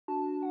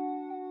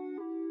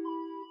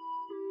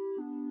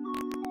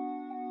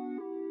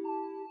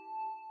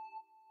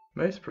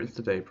Most Brits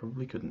today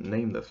probably couldn't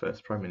name the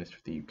first Prime Minister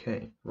of the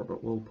UK,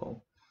 Robert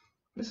Walpole.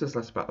 This is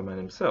less about the man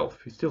himself,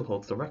 who still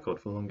holds the record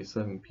for longest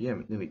serving PM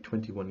at nearly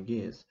 21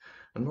 years,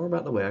 and more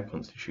about the way our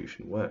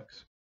constitution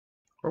works.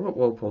 Robert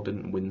Walpole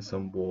didn't win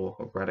some war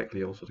or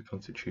radically alter the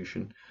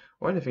constitution,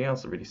 or anything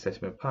else that really set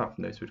him apart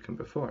from those who had come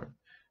before him,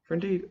 for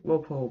indeed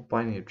Walpole,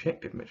 by any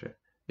objective measure,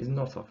 is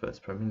not our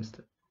first Prime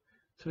Minister.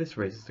 So this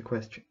raises the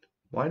question,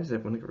 why does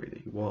everyone agree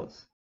that he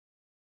was?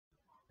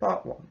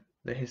 Part 1.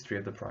 The History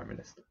of the Prime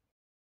Minister.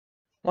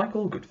 Like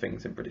all good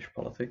things in British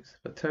politics,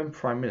 the term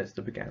Prime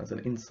Minister began as an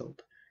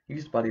insult,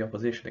 used by the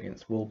opposition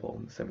against Walpole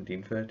in the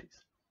 1730s.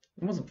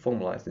 It wasn't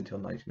formalised until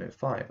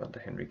 1905 under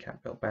Henry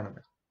Campbell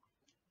Bannerman.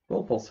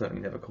 Walpole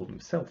certainly never called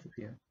himself the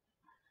PM.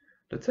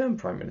 The term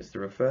Prime Minister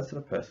refers to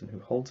the person who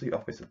holds the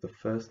office of the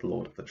First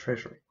Lord of the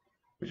Treasury,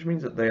 which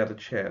means that they are the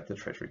chair of the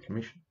Treasury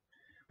Commission,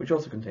 which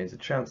also contains the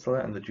Chancellor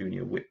and the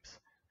junior whips,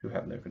 who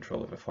have no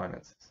control over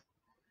finances.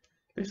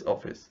 This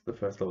office, the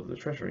First Lord of the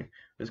Treasury,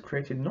 was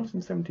created not in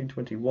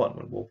 1721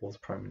 when Walpole's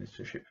prime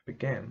ministership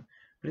began,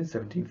 but in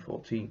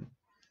 1714.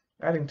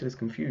 Adding to this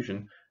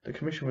confusion, the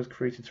Commission was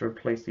created to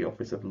replace the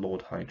office of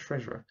Lord High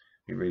Treasurer,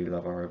 we really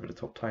love our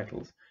over-the-top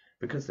titles,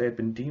 because they had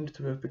been deemed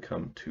to have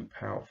become too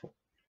powerful.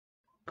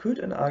 Could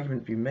an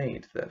argument be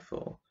made,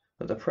 therefore,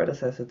 that the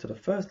predecessor to the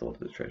First Lord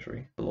of the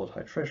Treasury, the Lord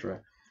High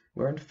Treasurer,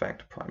 were in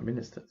fact Prime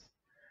Ministers?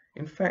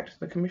 In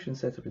fact, the Commission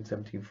set up in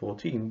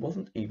 1714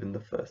 wasn't even the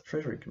first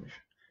Treasury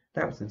Commission.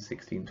 That was in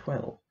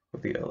 1612,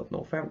 with the Earl of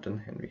Northampton,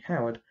 Henry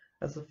Howard,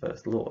 as the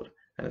First Lord,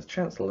 and as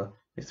Chancellor,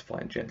 this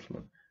fine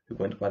gentleman, who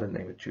went by the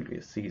name of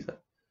Julius Caesar.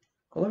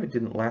 Although it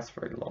didn't last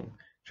very long,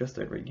 just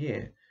over a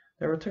year,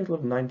 there were a total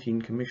of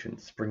 19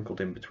 commissions sprinkled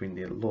in between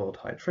the Lord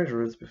High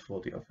Treasurers before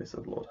the office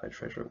of Lord High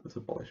Treasurer was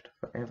abolished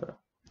forever.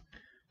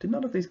 Did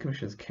none of these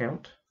commissions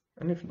count?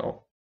 And if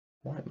not,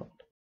 why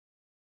not?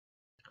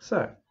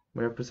 So,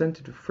 we are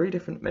presented with three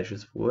different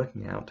measures for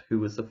working out who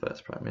was the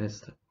first Prime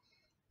Minister.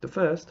 The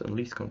first, and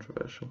least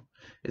controversial,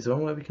 is the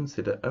one where we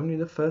consider only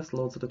the First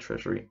Lords of the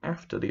Treasury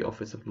after the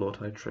office of Lord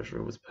High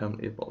Treasurer was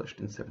permanently abolished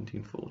in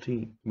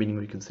 1714, meaning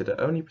we consider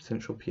only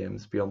potential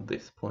PMs beyond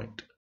this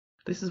point.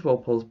 This is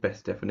Walpole's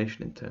best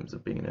definition in terms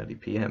of being an early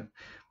PM,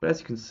 but as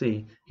you can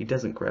see, he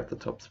doesn't grab the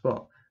top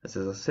spot, as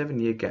there's a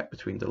 7-year gap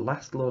between the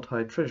last Lord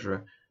High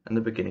Treasurer and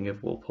the beginning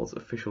of Walpole's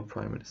official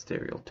prime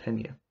ministerial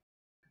tenure.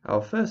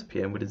 Our first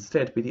PM would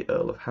instead be the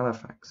Earl of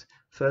Halifax,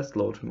 First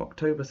Lord from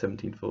October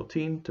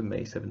 1714 to May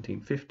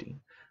 1715,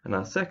 and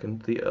our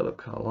second the Earl of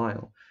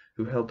Carlisle,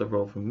 who held the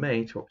role from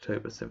May to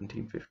October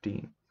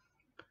 1715.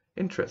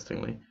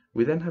 Interestingly,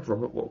 we then have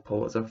Robert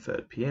Walpole as our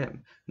third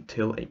PM,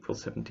 until April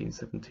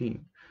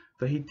 1717,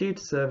 for he did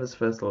serve as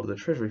First Lord of the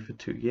Treasury for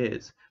 2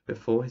 years,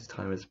 before his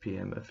time as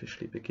PM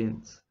officially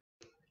begins.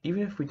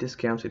 Even if we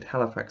discounted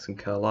Halifax and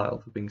Carlisle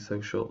for being so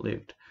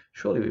short-lived,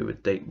 surely we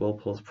would date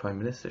Walpole's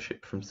prime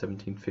ministership from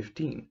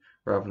 1715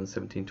 rather than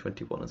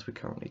 1721 as we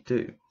currently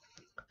do.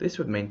 This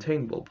would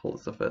maintain Walpole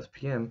as the first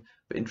PM,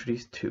 but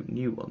introduce 2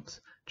 new ones,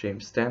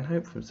 James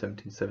Stanhope from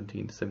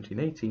 1717 to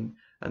 1718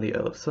 and the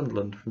Earl of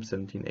Sunderland from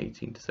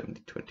 1718 to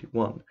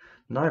 1721,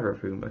 neither of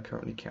whom are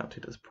currently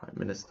counted as prime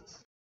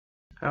ministers.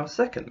 Our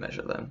second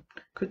measure, then,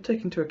 could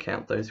take into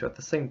account those who had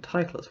the same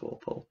title as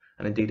Walpole,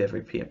 and indeed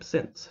every PM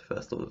since,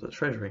 First Lord of the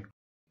Treasury,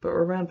 but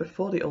were around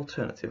before the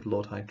alternative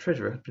Lord High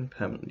Treasurer had been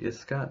permanently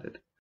discarded.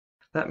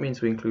 That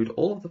means we include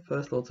all of the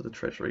First Lords of the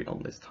Treasury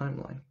on this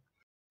timeline.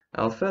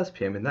 Our first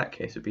PM in that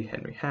case would be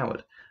Henry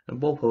Howard, and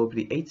Walpole would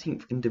be the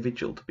 18th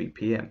individual to be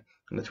PM,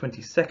 and the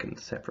 22nd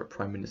separate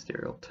prime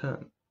ministerial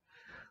term.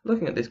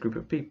 Looking at this group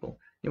of people,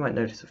 you might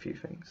notice a few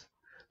things.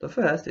 The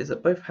first is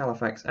that both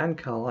Halifax and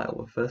Carlisle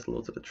were First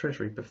Lords of the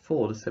Treasury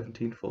before the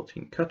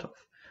 1714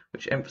 cut-off,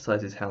 which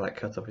emphasises how that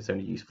cut-off is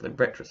only useful in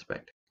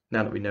retrospect,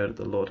 now that we know that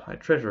the Lord High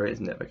Treasurer is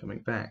never coming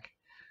back.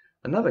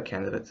 Another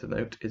candidate to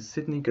note is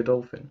Sidney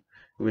Godolphin,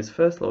 who was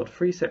First Lord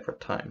 3 separate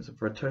times and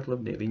for a total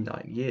of nearly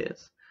 9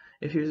 years.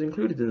 If he was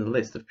included in the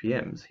list of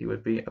PMs, he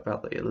would be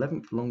about the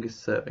 11th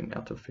longest serving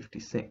out of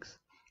 56.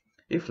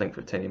 If length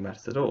of tenure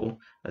matters at all,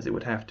 as it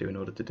would have to in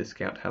order to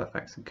discount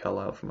Halifax and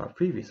Carlisle from our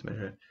previous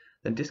measure,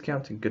 then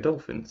discounting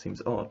Godolphin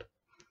seems odd.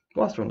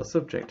 Whilst we're on the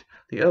subject,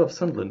 the Earl of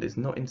Sunderland is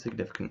not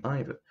insignificant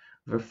either,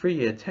 with a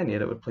 3-year tenure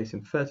that would place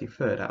him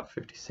 33rd out of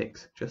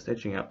 56, just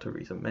edging out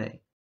Theresa May.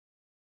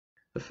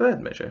 The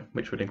third measure,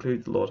 which would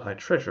include the Lord High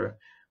Treasurer,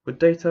 would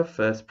date our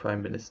first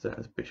Prime Minister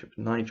as Bishop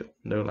Nigel,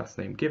 no last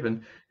name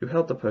given, who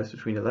held the post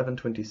between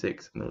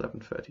 1126 and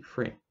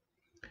 1133.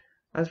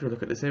 As we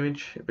look at this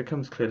image, it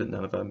becomes clear that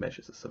none of our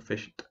measures are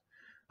sufficient.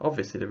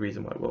 Obviously, the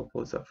reason why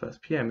Walpole is our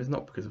first PM is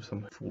not because of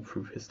some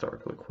foolproof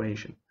historical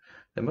equation.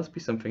 There must be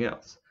something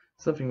else,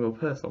 something more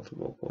personal to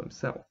Walpole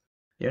himself.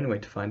 The only way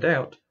to find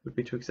out would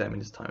be to examine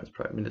his time as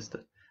Prime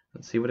Minister,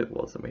 and see what it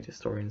was that made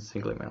historians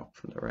single him out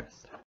from the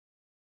rest.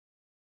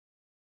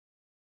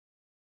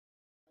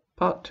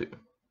 Part 2.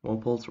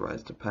 Walpole's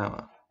Rise to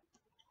Power.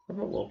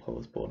 Robert Walpole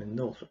was born in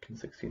Norfolk in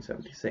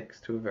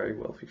 1676 to a very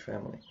wealthy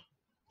family.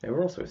 They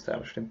were also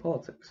established in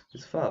politics.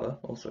 His father,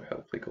 also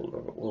helpfully called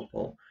Robert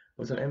Walpole,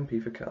 was an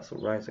MP for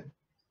Castle Rising.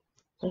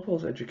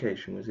 Walpole's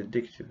education was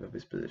indicative of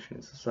his position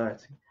in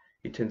society.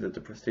 He attended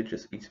the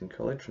prestigious Eton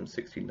College from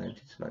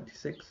 1690 to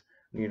 96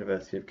 and the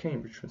University of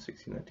Cambridge from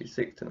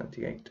 1696 to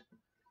 98.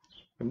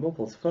 When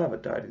Walpole's father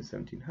died in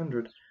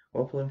 1700,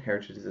 Walpole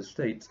inherited his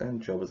estates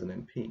and job as an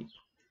MP.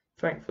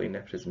 Thankfully,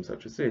 nepotism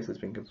such as this has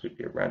been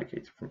completely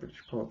eradicated from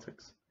British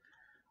politics.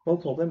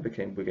 Walpole then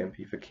became Whig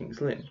MP for King's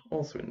Lynn,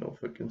 also in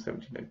Norfolk, in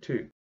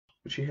 1702,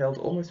 which he held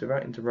almost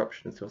without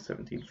interruption until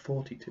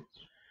 1742.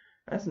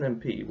 As an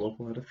MP,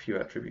 Walpole had a few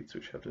attributes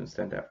which helped him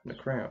stand out from the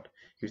crowd.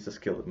 He was a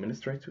skilled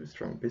administrator with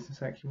strong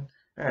business acumen,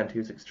 and he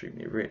was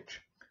extremely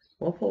rich.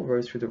 Walpole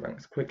rose through the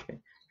ranks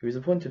quickly. He was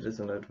appointed as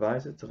an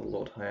advisor to the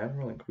Lord High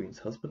Admiral and Queen's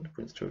husband,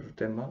 Prince George of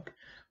Denmark,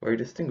 where he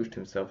distinguished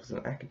himself as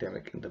an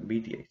academic and a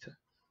mediator.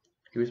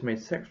 He was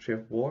made Secretary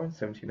of War in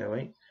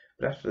 1708,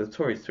 but after the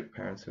Tories took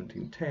power in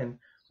 1710,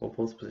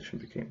 Walpole's position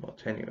became more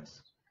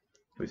tenuous.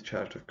 He was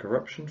charged with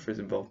corruption for his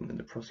involvement in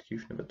the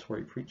prosecution of a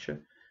Tory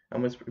preacher,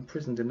 and was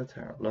imprisoned in the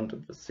Tower of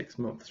London for 6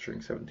 months during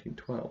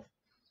 1712,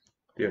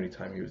 the only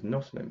time he was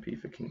not an MP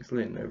for King's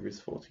Lynn over his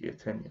 40-year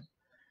tenure.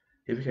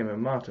 He became a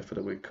martyr for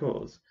the Whig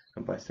cause,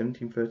 and by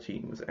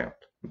 1713 was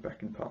out and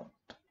back in Parliament.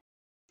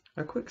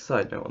 A quick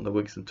side note on the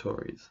Whigs and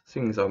Tories,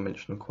 seeing as I'll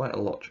mention them quite a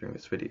lot during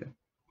this video.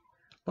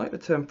 Like the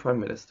term Prime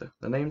Minister,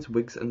 the names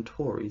Whigs and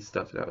Tories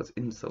started out as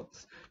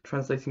insults,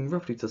 translating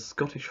roughly to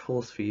Scottish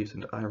horse thieves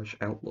and Irish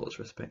outlaws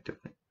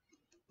respectively.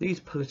 These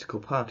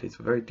political parties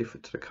were very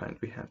different to the kind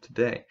we have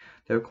today.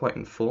 They were quite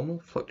informal,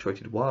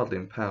 fluctuated wildly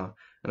in power,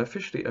 and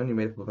officially only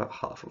made up about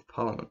half of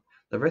Parliament,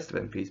 the rest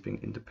of MPs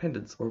being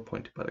independents or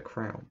appointed by the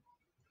Crown.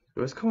 It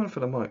was common for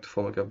the monarch to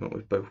form a government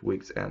with both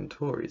Whigs and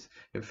Tories.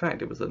 In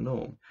fact, it was the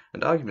norm,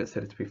 and arguments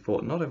tended to be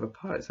fought not over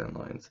partisan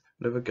lines,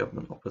 but over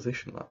government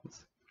opposition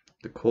lines.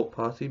 The Court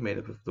Party, made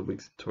up of the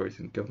Whigs and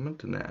Tories in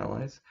government and their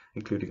allies,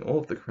 including all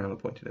of the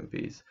Crown-appointed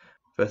MPs,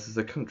 versus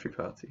the Country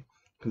Party,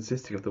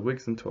 consisting of the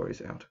Whigs and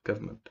Tories out of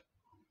government.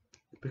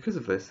 Because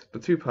of this, the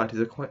two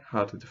parties are quite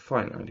hard to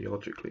define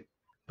ideologically,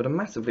 but a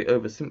massively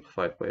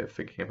oversimplified way of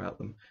thinking about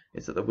them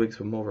is that the Whigs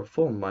were more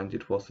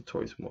reform-minded whilst the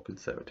Tories were more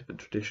conservative and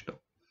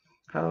traditional.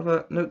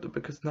 However, note that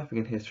because nothing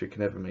in history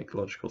can ever make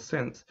logical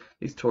sense,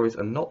 these Tories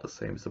are not the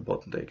same as the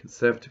modern-day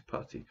Conservative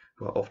Party,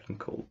 who are often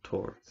called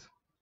Tories.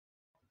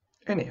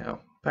 Anyhow,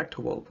 back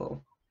to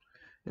Walpole.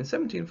 In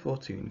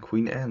 1714,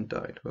 Queen Anne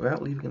died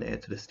without leaving an heir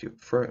to the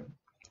Stuart throne.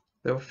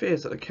 There were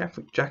fears that the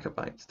Catholic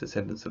Jacobites,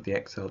 descendants of the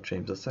exiled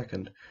James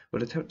II,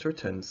 would attempt to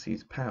return and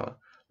seize power,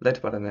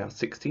 led by the now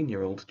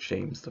 16-year-old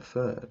James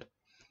III.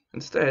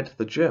 Instead,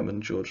 the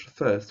German George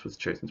I was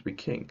chosen to be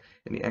king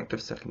in the Act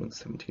of Settlement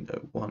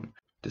 1701,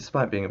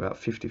 despite being about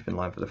 50th in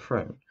line for the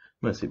throne,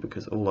 mostly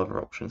because all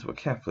other options were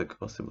Catholic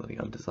or similarly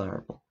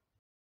undesirable.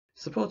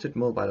 Supported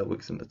more by the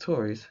Whigs and the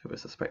Tories, who were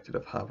suspected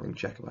of harbouring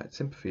Jacobite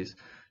sympathies,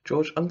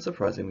 George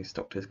unsurprisingly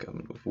stocked his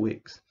government with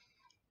Whigs.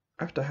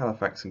 After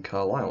Halifax and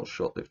Carlisle's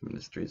short-lived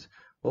ministries,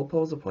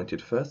 Walpole was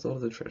appointed First Lord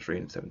of the Treasury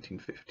in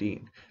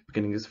 1715,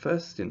 beginning his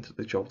first stint at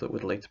the job that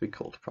would later be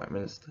called Prime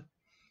Minister.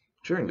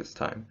 During this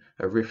time,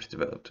 a rift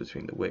developed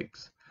between the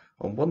Whigs.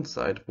 On one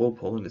side,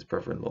 Walpole and his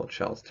brother-in-law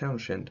Charles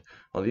Townshend,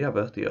 on the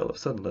other, the Earl of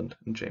Sunderland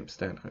and James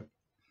Stanhope.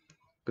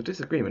 The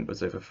disagreement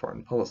was over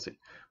foreign policy.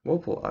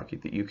 Walpole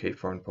argued that UK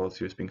foreign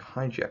policy was being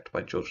hijacked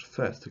by George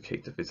I to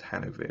cater for his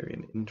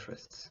Hanoverian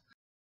interests.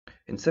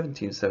 In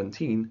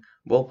 1717,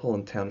 Walpole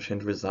and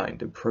Townshend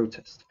resigned in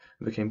protest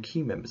and became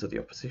key members of the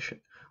opposition,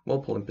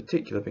 Walpole in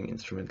particular being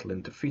instrumental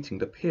in defeating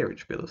the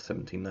Peerage Bill of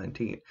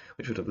 1719,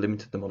 which would have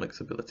limited the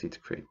monarch's ability to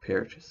create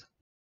peerages.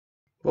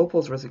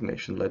 Walpole's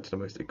resignation led to the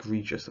most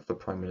egregious of the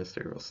prime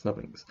ministerial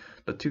snubbings,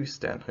 the two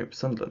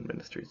Stanhope-Sunderland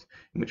ministries,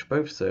 in which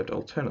both served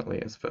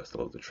alternately as First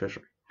Lord of the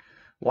Treasury.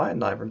 Why are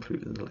neither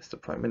included in the list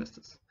of prime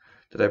ministers?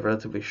 Do they have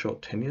relatively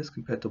short tenures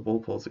compared to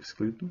Walpole's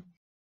exclude them?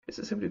 Is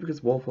it simply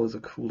because Walpole is a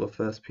cooler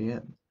first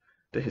PM?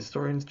 Do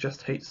historians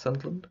just hate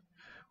Sunderland?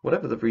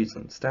 Whatever the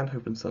reason,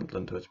 Stanhope and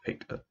Sunderland had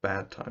picked a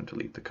bad time to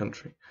leave the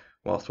country.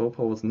 Whilst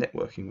Walpole was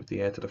networking with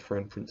the heir to the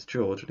throne Prince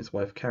George and his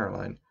wife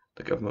Caroline,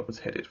 the government was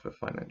headed for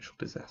financial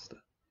disaster.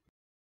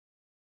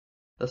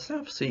 The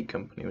South Sea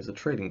Company was a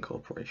trading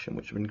corporation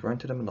which had been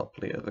granted a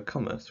monopoly over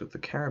commerce with the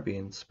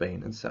Caribbean,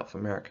 Spain and South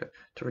America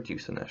to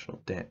reduce the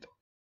national debt.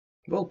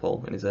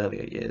 Walpole, in his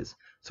earlier years,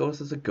 saw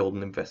this as a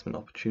golden investment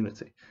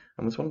opportunity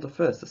and was one of the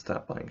first to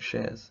start buying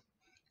shares.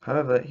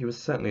 However, he was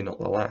certainly not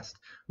the last.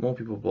 More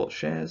people bought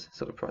shares,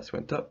 so the price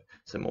went up,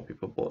 so more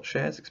people bought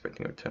shares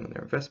expecting a return on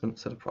their investment,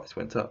 so the price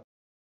went up.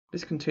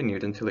 This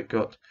continued until it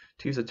got,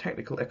 to use a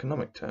technical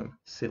economic term,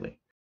 silly.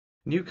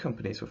 New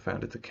companies were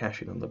founded to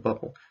cash in on the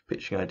bubble,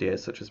 pitching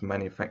ideas such as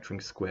manufacturing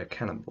square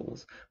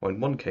cannonballs, or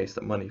in one case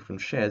that money from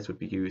shares would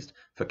be used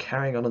for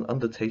carrying on an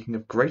undertaking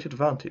of great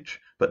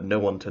advantage, but no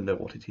one to know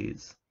what it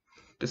is.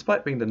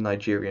 Despite being the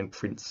Nigerian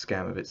prince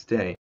scam of its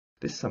day,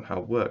 this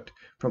somehow worked,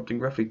 prompting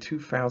roughly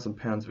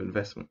 £2,000 of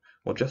investment,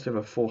 or just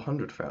over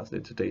 $400,000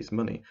 in today's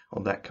money,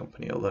 on that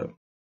company alone.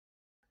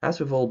 As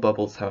with all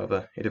bubbles,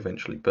 however, it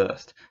eventually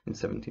burst in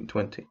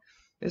 1720.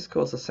 This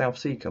caused the South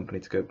Sea Company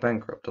to go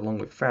bankrupt along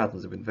with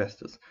thousands of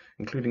investors,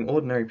 including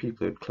ordinary people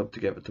who had clubbed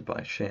together to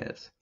buy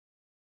shares.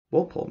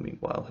 Walpole,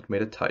 meanwhile, had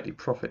made a tidy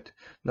profit.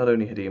 Not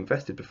only had he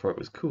invested before it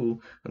was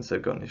cool, and so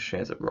gotten his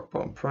shares at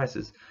rock-bottom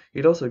prices, he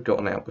had also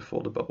gotten out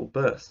before the bubble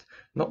burst,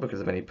 not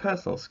because of any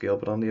personal skill,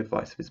 but on the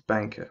advice of his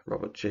banker,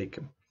 Robert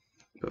Jacob.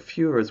 But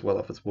few were as well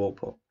off as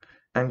Walpole.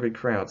 Angry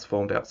crowds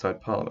formed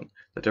outside Parliament,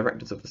 the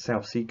directors of the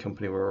South Sea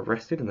Company were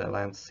arrested and their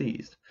lands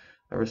seized,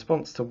 a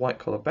response to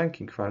white-collar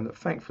banking crime that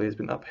thankfully has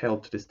been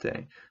upheld to this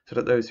day, so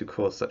that those who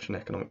caused such an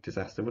economic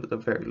disaster would at the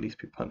very least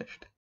be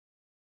punished.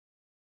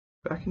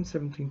 Back in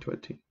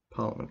 1720,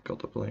 Parliament got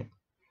the blame.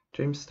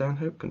 James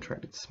Stanhope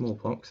contracted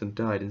smallpox and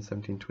died in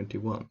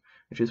 1721,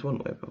 which is one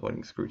way of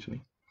avoiding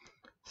scrutiny.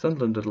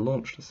 Sunderland had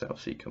launched the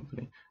South Sea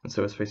Company, and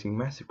so was facing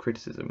massive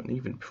criticism and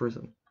even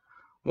prison.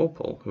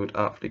 Walpole, who had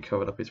artfully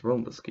covered up his role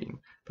in the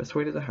scheme,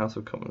 persuaded the House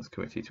of Commons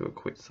committee to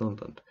acquit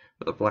Sunderland,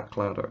 but the black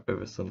cloud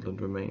over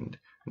Sunderland remained,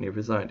 and he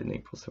resigned in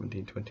April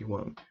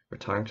 1721,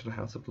 retiring to the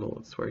House of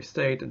Lords, where he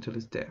stayed until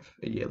his death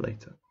a year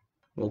later.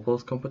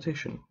 Walpole's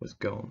competition was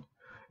gone.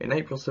 In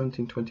April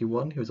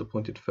 1721 he was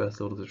appointed First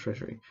Lord of the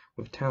Treasury,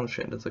 with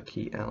Townshend as a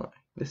key ally.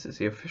 This is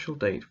the official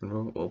date when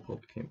Robert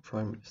Walpole became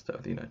Prime Minister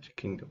of the United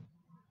Kingdom.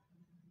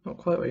 Not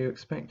quite what you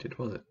expected,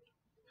 was it?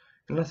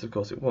 Unless of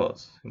course it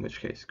was, in which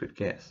case good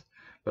guess.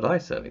 But I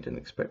certainly didn't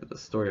expect that the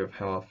story of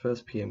how our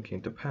first PM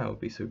came to power would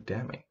be so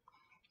damning.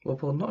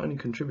 Walpole not only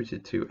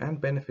contributed to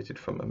and benefited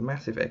from a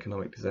massive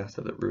economic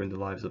disaster that ruined the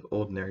lives of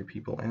ordinary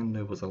people and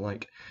nobles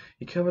alike,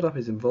 he covered up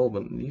his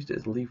involvement and used it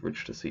as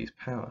leverage to seize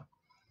power.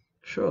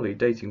 Surely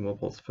dating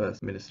Walpole's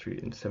first ministry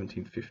in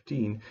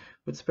 1715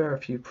 would spare a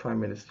few prime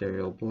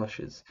ministerial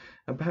blushes,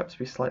 and perhaps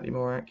be slightly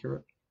more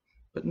accurate.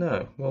 But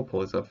no,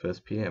 Walpole is our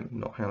first PM,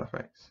 not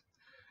Halifax.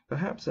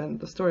 Perhaps then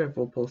the story of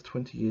Walpole's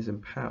 20 years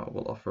in power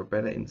will offer a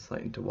better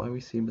insight into why we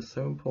see him as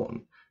so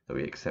important that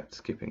we accept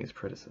skipping his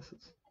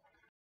predecessors.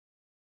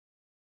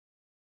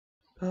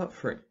 Part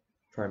 3.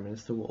 Prime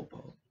Minister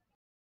Walpole.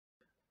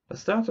 The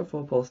start of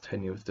Walpole's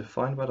tenure was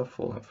defined by the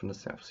fallout from the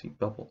South Sea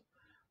bubble.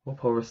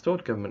 Walpole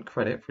restored government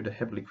credit through the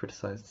heavily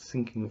criticised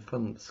sinking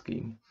fund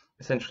scheme,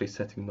 essentially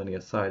setting money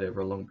aside over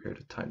a long period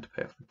of time to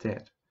pay off the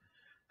debt.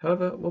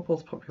 However,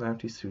 Walpole's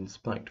popularity soon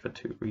spiked for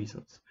two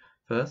reasons.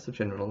 First, the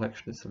general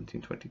election in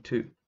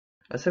 1722.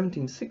 A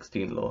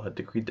 1716 law had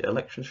decreed that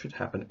elections should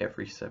happen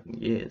every 7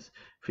 years.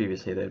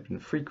 Previously they had been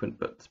frequent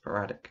but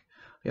sporadic.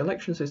 The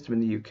election system in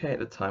the UK at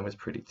the time was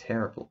pretty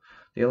terrible.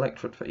 The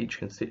electorate for each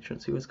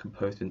constituency was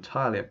composed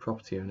entirely of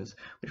property owners,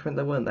 which meant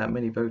there weren't that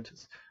many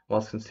voters,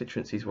 whilst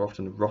constituencies were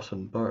often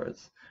rotten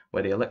boroughs,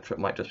 where the electorate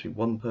might just be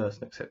one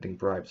person accepting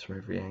bribes from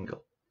every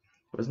angle.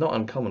 It was not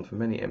uncommon for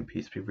many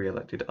MPs to be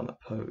re-elected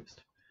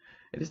unopposed.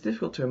 It is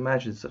difficult to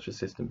imagine such a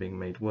system being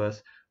made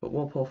worse, but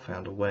Walpole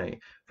found a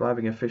way,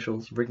 bribing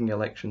officials, rigging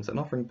elections, and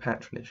offering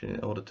patronage in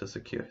order to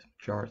secure his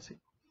majority.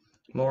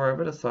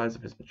 Moreover, the size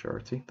of his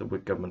majority, the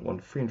Whig government won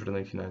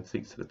 389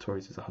 seats to the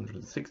Tories'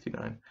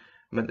 169,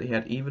 meant that he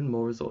had even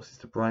more resources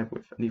to bribe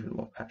with and even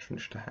more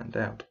patronage to hand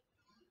out.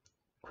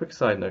 Quick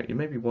side note, you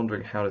may be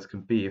wondering how this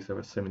can be if there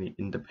were so many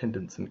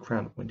independents and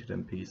Crown-appointed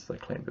MPs as I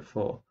claimed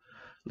before.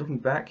 Looking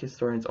back,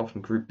 historians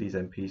often group these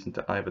MPs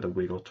into either the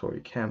Whig or Tory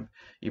camp,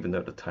 even though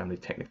at the time they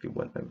technically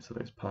weren't members of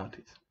those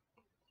parties.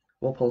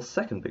 Walpole's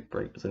second big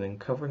break was in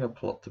uncovering a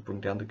plot to bring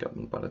down the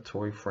government by the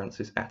Tory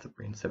Francis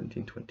Atterbury in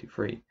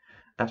 1723.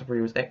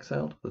 Atterbury was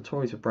exiled, the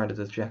Tories were branded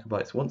as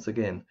Jacobites once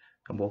again,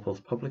 and Walpole's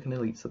public and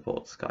elite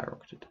support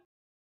skyrocketed.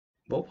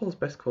 Walpole's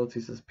best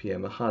qualities as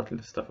PM are hardly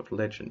the stuff of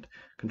legend,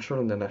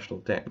 controlling the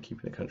national debt and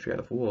keeping the country out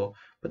of war,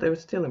 but they were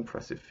still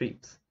impressive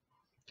feats.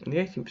 In the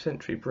 18th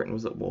century, Britain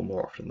was at war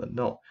more often than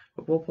not,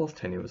 but Walpole's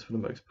tenure was for the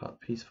most part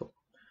peaceful.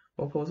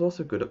 Walpole was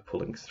also good at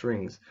pulling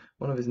strings.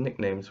 One of his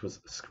nicknames was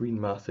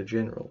Screenmaster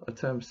General, a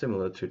term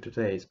similar to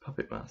today's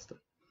Puppet Master.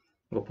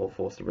 Walpole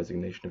forced the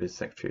resignation of his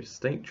Secretary of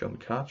State, John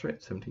Carteret,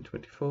 in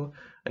 1724,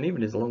 and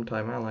even his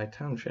longtime ally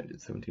Townshend in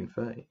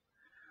 1730.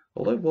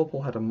 Although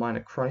Walpole had a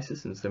minor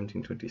crisis in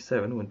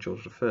 1727 when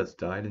George I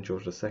died and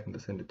George II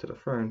ascended to the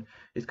throne,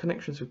 his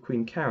connections with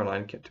Queen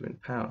Caroline kept him in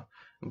power,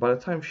 and by the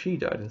time she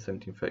died in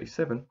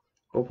 1737,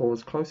 Walpole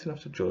was close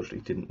enough to George that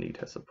he didn't need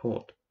her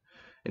support.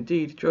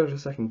 Indeed, George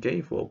II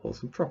gave Walpole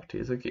some property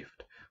as a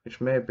gift,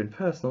 which may have been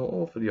personal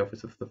or for the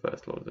office of the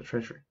First Lord of the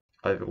Treasury.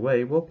 Either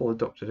way, Walpole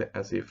adopted it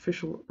as the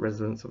official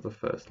residence of the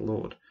First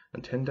Lord,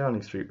 and 10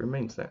 Downing Street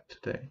remains that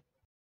today.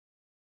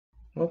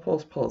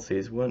 Walpole's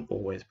policies weren't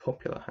always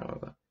popular,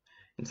 however.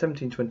 In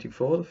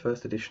 1724, the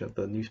first edition of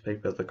the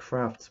newspaper The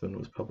Craftsman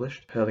was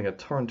published, hurling a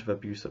torrent of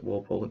abuse at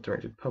Walpole that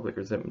directed public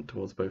resentment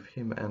towards both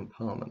him and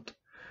Parliament.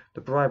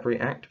 The Bribery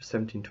Act of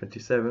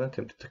 1727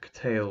 attempted to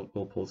curtail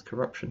Walpole's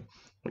corruption,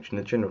 which in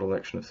the general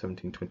election of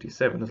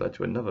 1727 had led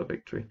to another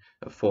victory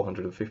of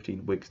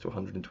 415 Whigs to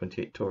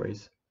 128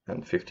 Tories,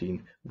 and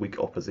 15 Whig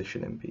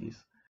opposition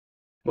MPs.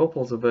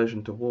 Walpole's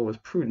aversion to war was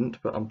prudent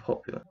but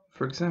unpopular.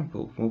 For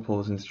example, Walpole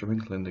was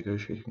instrumental in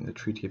negotiating the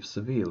Treaty of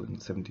Seville in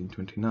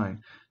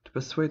 1729 to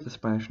persuade the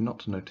Spanish not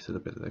to notice it a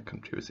bit that their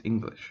country was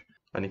English,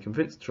 and he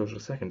convinced George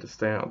II to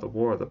stay out of the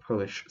War of the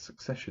Polish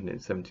Succession in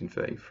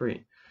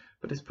 1733,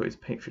 but this put his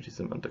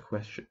patriotism under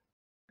question.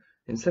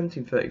 In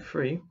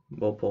 1733,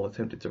 Walpole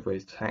attempted to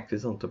raise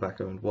taxes on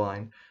tobacco and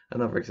wine,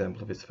 another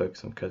example of his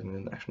focus on curbing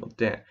the national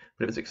debt,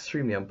 but it was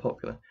extremely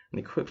unpopular, and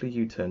he quickly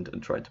U-turned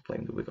and tried to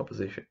blame the Whig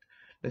opposition.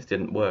 This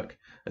didn't work,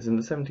 as in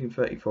the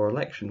 1734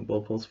 election,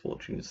 Walpole's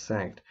fortunes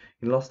sagged.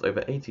 He lost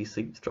over 80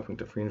 seats, dropping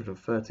to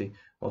 330,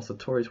 whilst the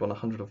Tories won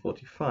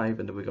 145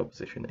 and the Whig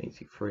opposition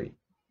 83.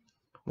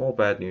 More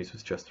bad news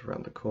was just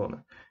around the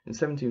corner. In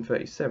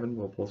 1737,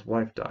 Walpole's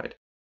wife died,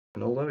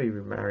 and although he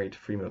remarried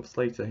 3 months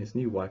later, his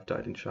new wife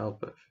died in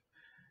childbirth.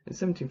 In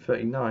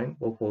 1739,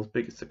 Walpole's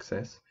biggest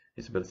success,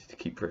 his ability to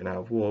keep Britain out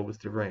of war, was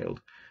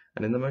derailed,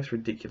 and in the most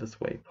ridiculous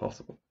way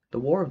possible. The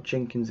War of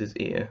Jenkins's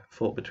Ear,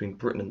 fought between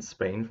Britain and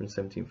Spain from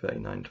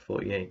 1739 to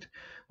 48,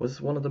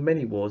 was one of the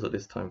many wars at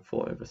this time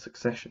fought over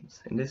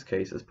successions, in this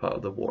case as part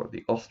of the War of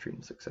the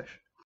Austrian Succession.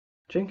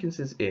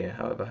 Jenkins's Ear,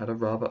 however, had a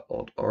rather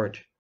odd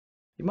origin.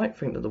 You might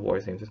think that the war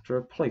is named after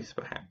a place,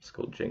 perhaps,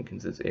 called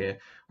Jenkins's Ear,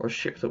 or a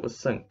ship that was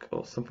sunk,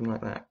 or something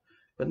like that.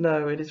 But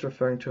no, it is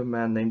referring to a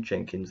man named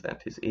Jenkins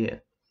and his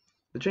ear.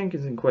 The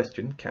Jenkins in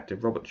question, Captain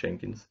Robert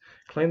Jenkins,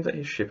 claimed that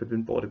his ship had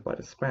been boarded by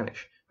the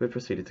Spanish, who had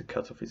proceeded to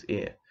cut off his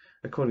ear.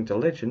 According to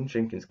legend,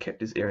 Jenkins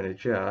kept his ear in a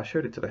jar,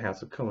 showed it to the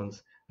House of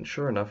Commons, and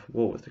sure enough,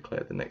 war was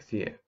declared the next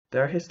year.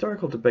 There are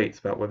historical debates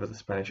about whether the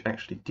Spanish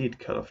actually did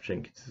cut off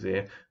Jenkins's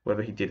ear,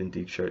 whether he did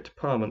indeed show it to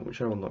Parliament,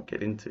 which I will not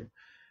get into.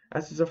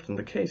 As is often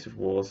the case with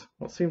wars,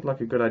 what seemed like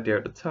a good idea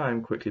at the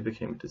time quickly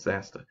became a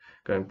disaster,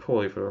 going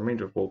poorly for the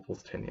remainder of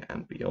Walpole's tenure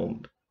and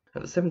beyond.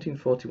 At the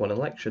 1741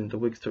 election, the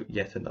Whigs took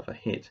yet another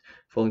hit,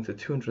 falling to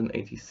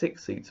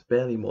 286 seats,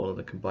 barely more than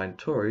the combined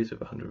Tories with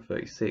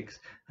 136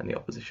 and the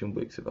opposition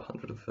Whigs with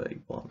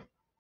 131.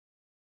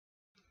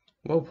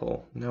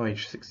 Walpole, now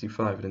aged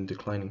 65 and in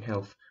declining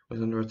health,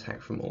 was under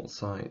attack from all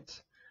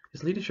sides.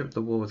 His leadership of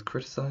the war was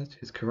criticised,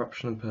 his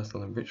corruption and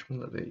personal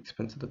enrichment at the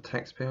expense of the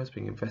taxpayer was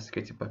being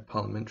investigated by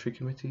parliamentary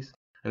committees,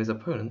 and his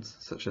opponents,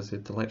 such as the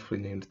delightfully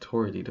named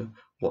Tory leader,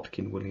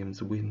 Watkin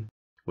Williams Wynne,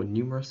 were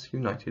numerous,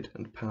 united,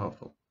 and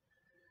powerful.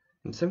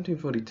 In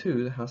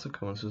 1742, the House of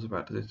Commons was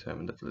about to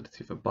determine the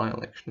validity of a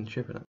by-election in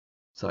Chippenham.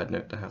 Side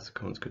note, the House of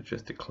Commons could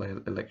just declare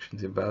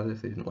elections invalid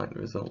if they didn't like the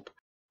result,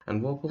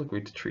 and Walpole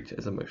agreed to treat it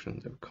as a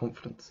motion of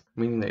confidence,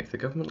 meaning that if the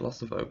government lost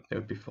the vote, they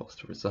would be forced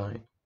to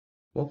resign.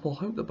 Walpole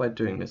hoped that by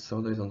doing this, some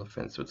of those on the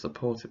fence would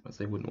support him, as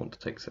they wouldn't want to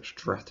take such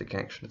drastic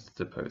action as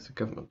to depose the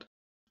government.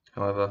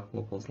 However,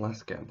 Walpole's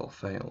last gamble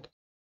failed.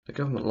 The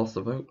government lost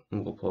the vote,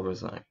 and Walpole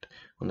resigned,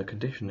 on the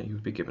condition that he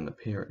would be given a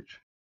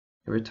peerage.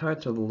 He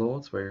retired to the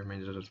Lords, where he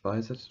remained an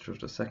advisor to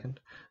George II,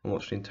 and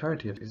watched the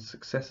entirety of his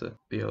successor,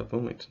 the Earl of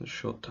Wilmington's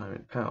short time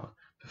in power,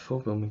 before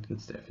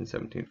Wilmington's death in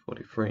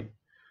 1743.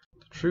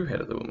 The true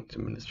head of the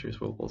Wilmington ministry was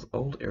Walpole's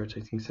old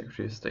irritating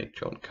Secretary of State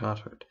John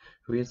Carteret,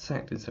 who he had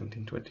sacked in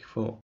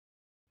 1724.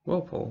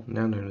 Walpole,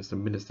 now known as the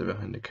Minister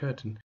Behind the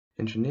Curtain,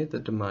 engineered the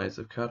demise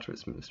of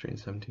Carteret's ministry in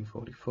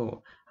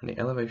 1744, and the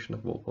elevation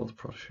of Walpole's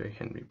protégé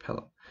Henry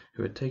Pelham,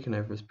 who had taken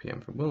over as PM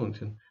from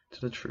Wilmington,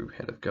 to the true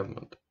head of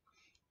government.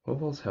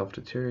 Walpole's health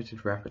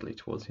deteriorated rapidly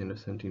towards the end of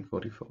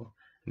 1744,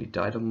 and he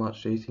died on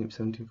March 18,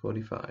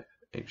 1745,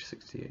 aged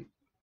 68.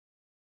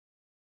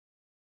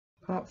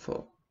 Part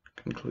 4.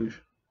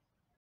 Conclusion.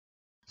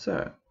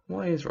 So,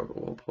 why is Robert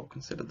Walpole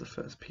considered the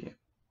first PM?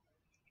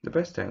 The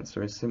best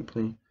answer is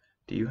simply,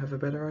 do you have a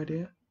better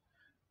idea?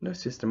 No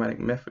systematic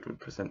method would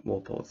present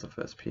Walpole as the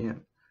first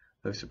PM.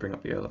 Those who bring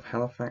up the Earl of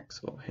Halifax,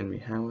 or Henry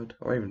Howard,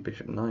 or even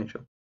Bishop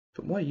Nigel.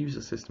 But why use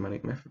a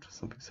systematic method for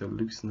something so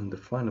loose and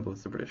undefinable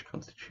as the British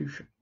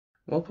Constitution?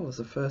 Walpole was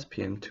the first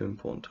PM too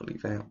important to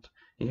leave out.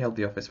 He held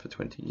the office for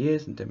 20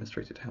 years and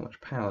demonstrated how much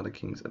power the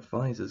King's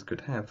advisers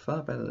could have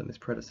far better than his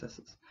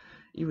predecessors,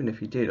 even if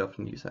he did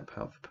often use that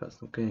power for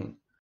personal gain.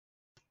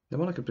 The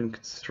monarch had been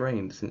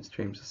constrained since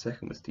James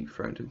II was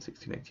dethroned in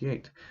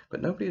 1688,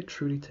 but nobody had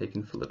truly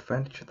taken full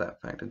advantage of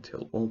that fact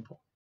until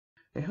Walpole.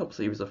 It helps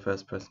that he was the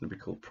first person to be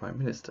called Prime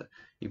Minister,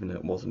 even though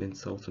it was an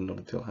insult and not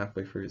until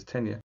halfway through his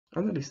tenure,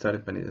 and that he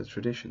started many of the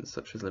traditions,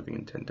 such as living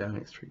in 10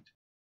 Downing Street.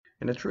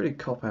 In a truly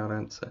cop-out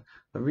answer,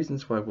 the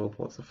reasons why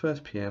Walpole is the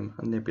first PM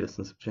are nebulous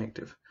and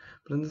subjective,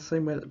 but in the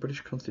same way that the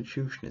British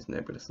Constitution is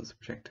nebulous and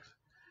subjective.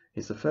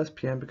 He's the first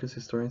PM because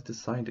historians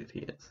decided he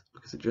is,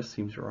 because it just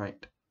seems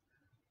right.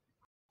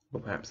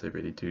 Or perhaps they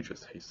really do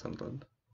just hate Sunderland.